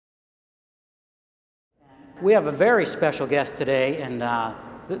We have a very special guest today, and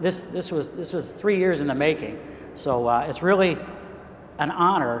this was 3 years in the making. So it's really an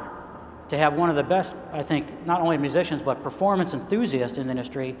honor to have one of the best, I think, not only musicians, but performance enthusiasts in the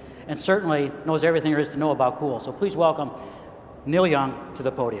industry, and certainly knows everything there is to know about cool. So please welcome Neil Young to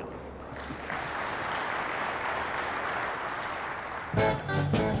the podium.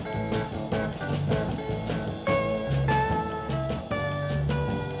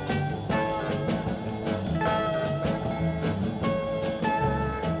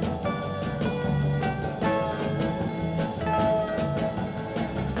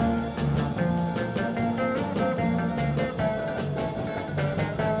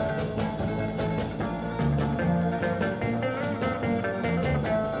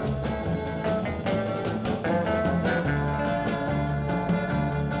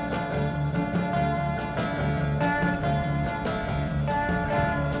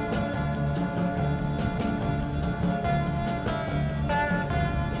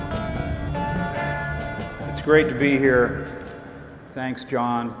 It's great to be here. Thanks,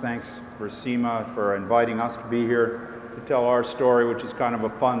 John. Thanks for SEMA for inviting us to be here to tell our story, which is kind of a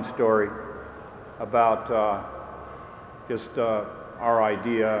fun story about just our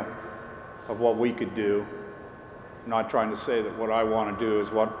idea of what we could do. I'm not trying to say that what I want to do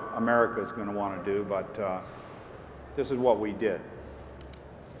is what America is going to want to do, but this is what we did.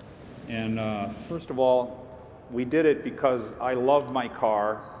 And first of all, we did it because I love my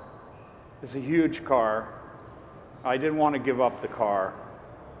car. It's a huge car. I didn't want to give up the car,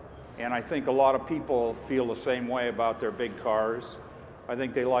 and I think a lot of people feel the same way about their big cars. I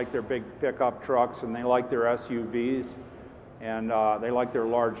think they like their big pickup trucks, and they like their SUVs, and they like their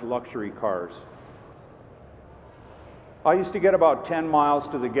large luxury cars. I used to get about 10 miles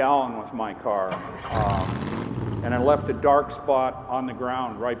to the gallon with my car, and I left a dark spot on the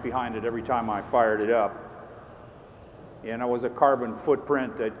ground right behind it every time I fired it up, and it was a carbon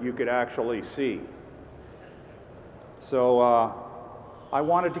footprint that you could actually see. So I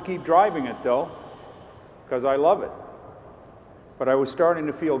wanted to keep driving it, though, because I love it. But I was starting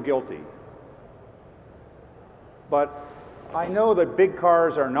to feel guilty. But I know that big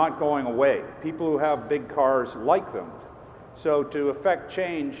cars are not going away. People who have big cars like them. So to effect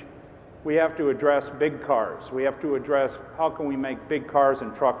change, we have to address big cars. We have to address how can we make big cars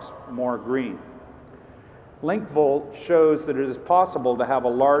and trucks more green. Lincvolt shows that it is possible to have a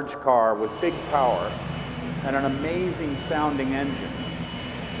large car with big power and an amazing sounding engine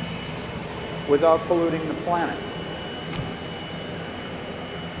without polluting the planet.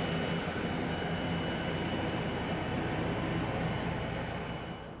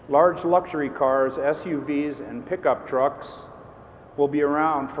 Large luxury cars, SUVs, and pickup trucks will be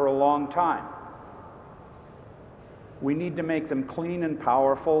around for a long time. We need to make them clean and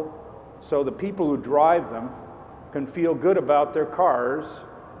powerful so the people who drive them can feel good about their cars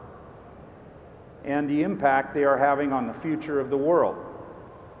and the impact they are having on the future of the world.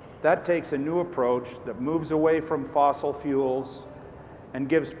 That takes a new approach that moves away from fossil fuels and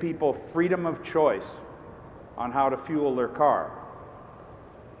gives people freedom of choice on how to fuel their car.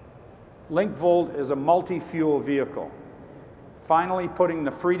 Lincvolt is a multi-fuel vehicle, finally putting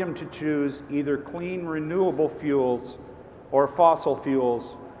the freedom to choose either clean, renewable fuels or fossil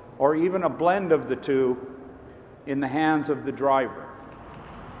fuels, or even a blend of the two in the hands of the driver.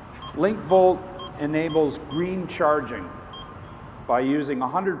 Lincvolt enables green charging by using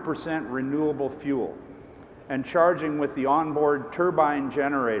 100% renewable fuel and charging with the onboard turbine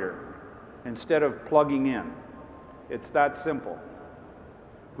generator instead of plugging in. It's that simple.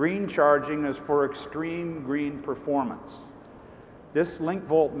 Green charging is for extreme green performance. This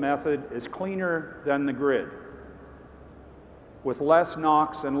Lincvolt method is cleaner than the grid, with less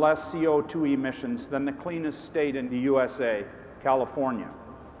NOx and less CO2 emissions than the cleanest state in the USA, California.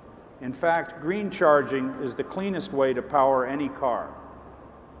 In fact, green charging is the cleanest way to power any car.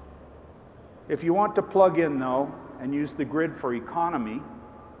 If you want to plug in, though, and use the grid for economy,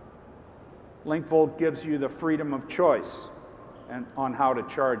 Lincvolt gives you the freedom of choice on how to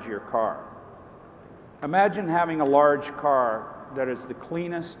charge your car. Imagine having a large car that is the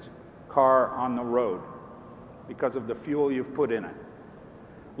cleanest car on the road because of the fuel you've put in it.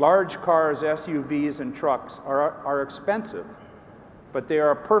 Large cars, SUVs, and trucks are expensive, but they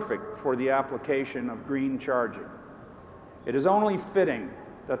are perfect for the application of green charging. It is only fitting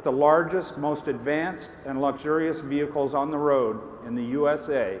that the largest, most advanced, and luxurious vehicles on the road in the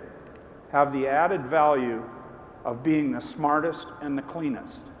USA have the added value of being the smartest and the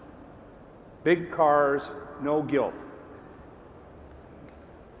cleanest. Big cars, no guilt.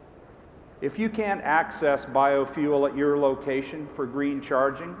 If you can't access biofuel at your location for green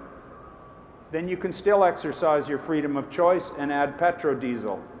charging, then you can still exercise your freedom of choice and add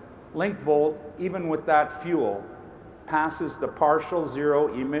petrodiesel. Lincvolt, even with that fuel, passes the partial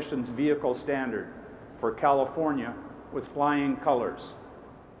zero emissions vehicle standard for California with flying colors.